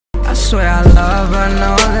I swear I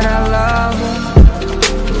know that I love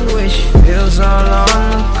her. The way she feels all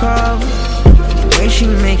on the cover, the way she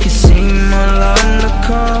make it seem all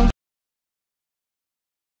undercover.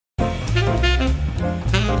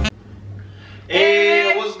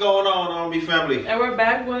 Hey, what's going on, R&B family? And we're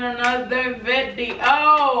back with another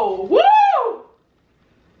video. Woo!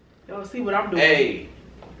 Y'all see what I'm doing? Hey,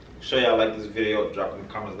 show y'all like this video. Drop in the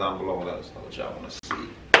comments down below. Let us know what y'all want to see.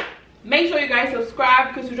 Make sure you guys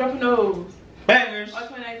subscribe because we're dropping those Bangers.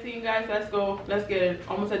 2019, guys. Let's go. Let's get it.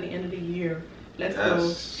 Almost at the end of the year. Let's go.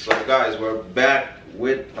 So, guys, we're back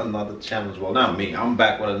with another challenge. Well, not me. I'm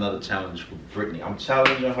back with another challenge for Britney. I'm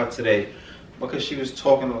challenging her today because she was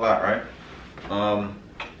talking a lot, right?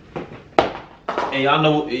 And y'all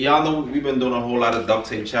know we've been doing a whole lot of duct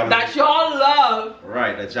tape challenges That y'all love.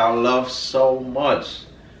 right, that y'all love so much.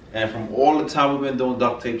 And from all the time we've been doing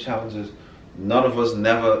duct tape challenges, none of us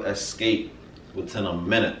never escape within a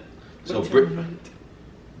minute. So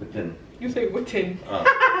within You say within.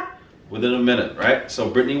 Within a minute, right?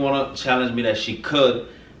 So Britney wanna challenge me that she could,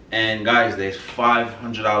 and guys, there's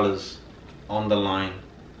 $500 on the line.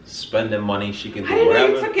 Spending money, she can do I whatever.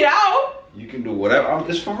 didn't know you took it out. You can do whatever.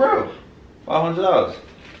 It's for real. $500.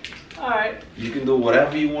 Alright. You can do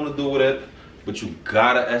whatever you want to do with it, but you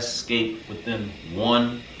gotta escape within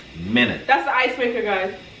 1 minute. That's the icebreaker,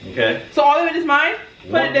 guys. Okay? So all of it is mine?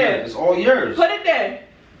 Put it there. It's all yours. Put it there.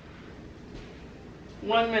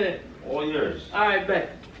 1 minute. All yours. Alright,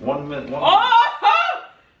 bet. 1 minute. Oh!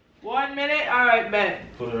 1 minute? Alright, bet.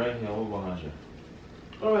 Put it right here. Over behind you.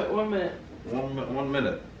 Alright, 1 minute. 1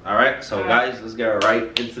 minute. Alright, so guys, let's get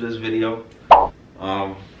right into this video.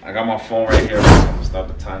 I got my phone right here. I'm gonna start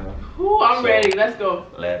the timer. Ooh, I'm ready. Let's go.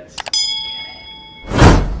 Let's.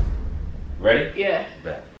 Ready? Yeah.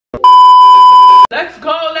 Bet. Let's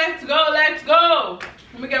go, let's go, let's go.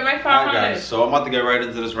 Let me get my 500. Alright, guys, so I'm about to get right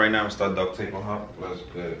into this right now and start duct tape on her. Let's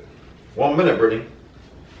get it. 1 minute, Britney.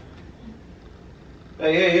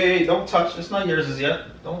 Hey, don't touch. It's not yours as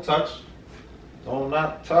yet. Don't touch. Don't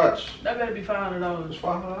not touch. That better be $500. It's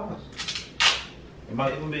 $500. It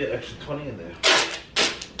might even be an extra 20 in there.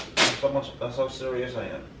 That's how serious I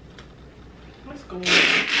am. Let's go. Give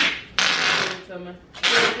it to me.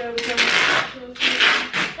 Give it to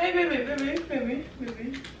me. Hey,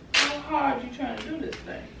 baby. How hard you trying to do this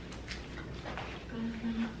thing?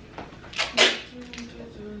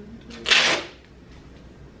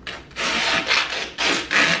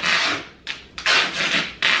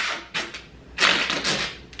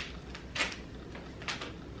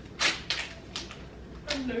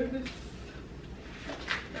 I'm nervous.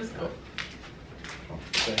 Let's go.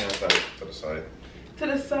 Put your hands back to the side. To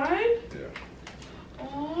the side? Yeah.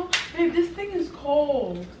 Oh, babe, this thing is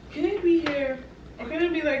cold. Can it be here? Or can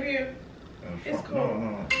it be like here? It's cold.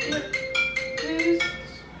 No. Please.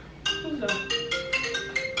 Who's that?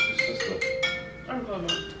 Your sister. I'm coming.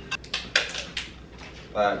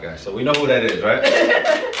 Alright, guys. So we know who that is, right?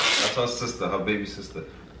 That's her sister, her baby sister.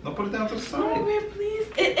 No, put it down to the side. No, babe, please.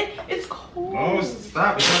 It's cold. No,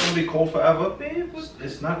 stop. It's not gonna be cold forever. Babe,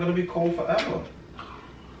 It's not gonna be cold forever.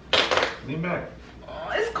 Lean back. oh,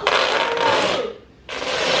 it's cold.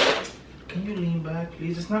 Can you lean back,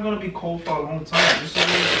 please? It's not gonna be cold for a long time. Just so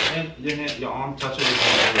your arm touches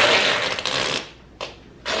it.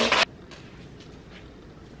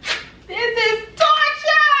 This is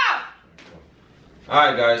torture.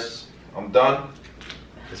 Alright, guys. I'm done.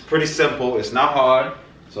 It's pretty simple. It's not hard.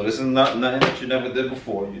 So this is nothing that you never did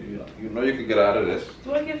before. You know you can get out of this.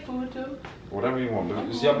 Do I get food too? Whatever you want.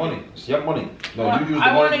 It's your money. It's your money. No, Well, you use the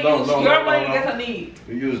I want money. to use your money to no. get a need.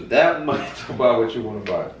 You use that money to buy what you want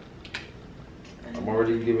to buy. I'm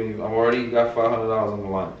already got $500 on the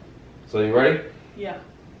line. So you ready? Yeah.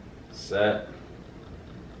 Set.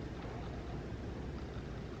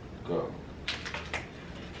 Go.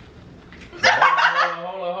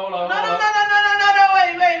 Hold on. No,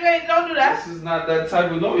 wait, don't do that. This is not that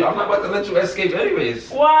type of no. I'm not about to let you escape anyways.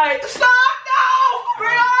 Why? Stop, no!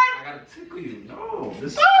 Rayon! I gotta tickle you. No,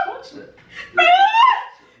 this is torture. Rayon!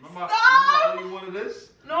 Remember Stop! how you wanted this?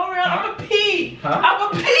 No, Rayon, I'm a pee. Huh? I'm a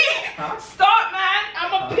pee. Huh? Stop, man.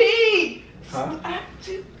 I'm a pee. Huh?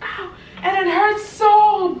 Ow. And it hurts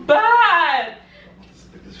so bad.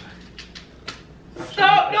 Stick this way.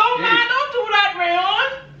 Stop. No, man. Don't do that,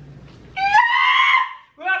 Rayon.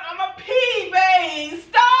 Rayon, I'm a pee, babe.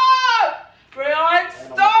 Stop. Rayon,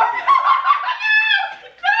 stop. No.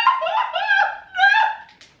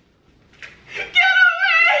 Get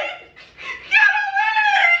away.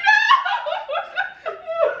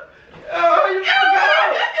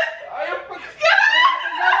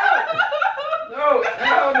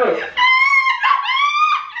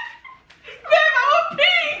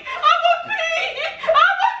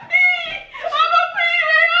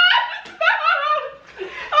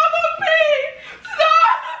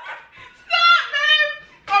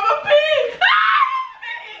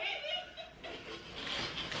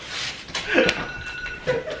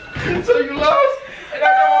 So you lost? And I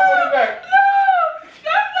got my money back. No!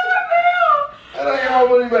 That's not real! And I got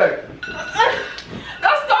my money back.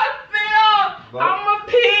 That's not fair! Nope. I'm a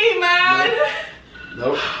pee, man!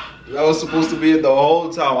 Nope. That was supposed to be it the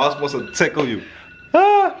whole time. I was supposed to tickle you.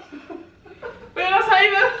 Ah. Man, that's not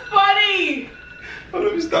even funny! Oh,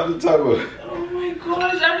 let me stop the timer. Oh my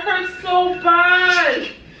gosh, that hurts so bad!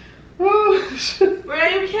 Oh, shit.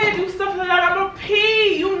 Man, you can't do stuff like that. I'm a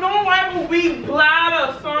pee! You know I have a weak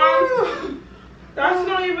bladder, son! That's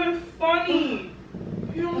not even funny!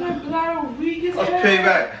 You know my bladder weak as hell. Let's pay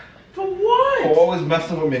back. For what? For always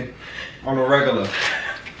messing with me on a regular.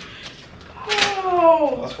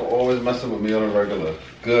 Oh. That's for always messing with me on a regular.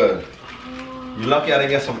 Good. You lucky I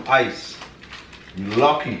didn't get some ice. You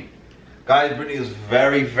lucky. Guys, Britney is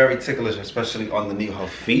very, very ticklish, especially underneath her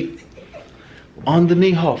feet.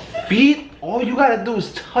 Underneath her feet, all you gotta do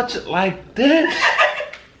is touch it like this.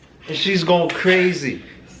 And she's going crazy.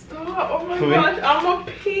 Stop. Oh my gosh, I'm a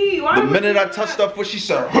pee. Why The minute I touched her foot, she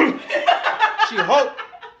said, huh. She hugged.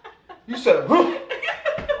 You said, huh.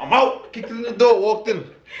 I'm out. Kicked in the door, walked in.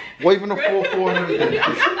 Waving the 4-4 and everything.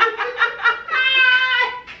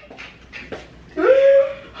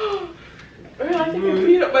 I think I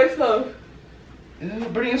peed up myself. Yeah,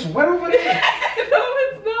 Britney, it's wet over there. No,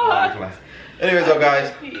 it's not. Anyways, though,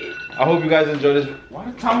 guys, I hope you guys enjoyed this. Why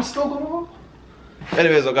the time is still going on?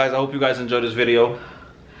 Anyways, though, guys, I hope you guys enjoyed this video.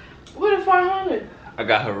 What if 500? I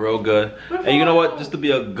got her real good. And you know what? Just to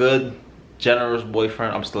be a good, generous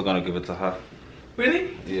boyfriend, I'm still gonna give it to her.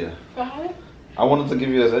 Really? Yeah. 500? I wanted to give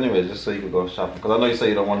you this anyway, just so you could go shopping. Because I know you say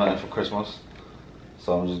you don't want nothing for Christmas.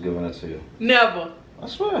 So I'm just giving it to you. Never. I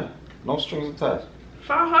swear. No strings attached.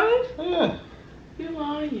 500? Yeah. You're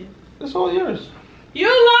lying. It's all yours. You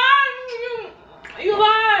lying. You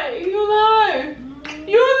lying. You lying.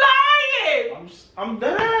 You lying. I'm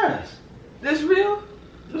dead ass. This real?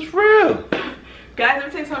 It's real. Guys, let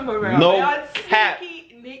me take something for Rayon. No Rayon's cap.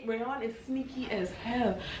 sneaky. Rayon is sneaky as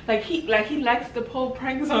hell. Like he likes to pull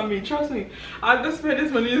pranks on me. Trust me. I just spend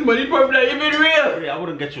this money. This money probably not even real. Hey, I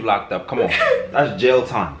wouldn't get you locked up. Come on. That's jail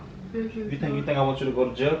time. You think I want you to go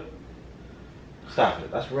to jail? Stop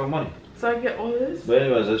it. That's real money. So I get all this? But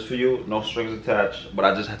anyways, it's for you. No strings attached. But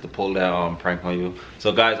I just had to pull that prank on you.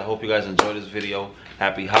 So guys, I hope you guys enjoyed this video.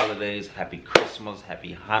 Happy holidays. Happy Christmas.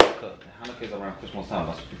 Happy Hanukkah. Hanukkah is around Christmas time.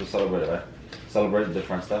 That's what people celebrate, right? Celebrate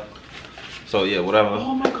different stuff. So yeah, whatever.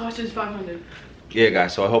 Oh my gosh, it's 500. Yeah,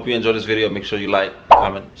 guys. So I hope you enjoyed this video. Make sure you like,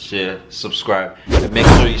 comment, share, subscribe. And make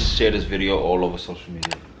sure you share this video all over social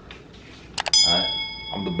media. Alright?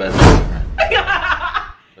 I'm the best boyfriend.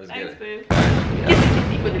 Let's get it. Babe. All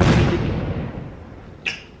right,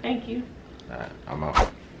 Thank you. I'm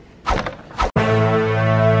out.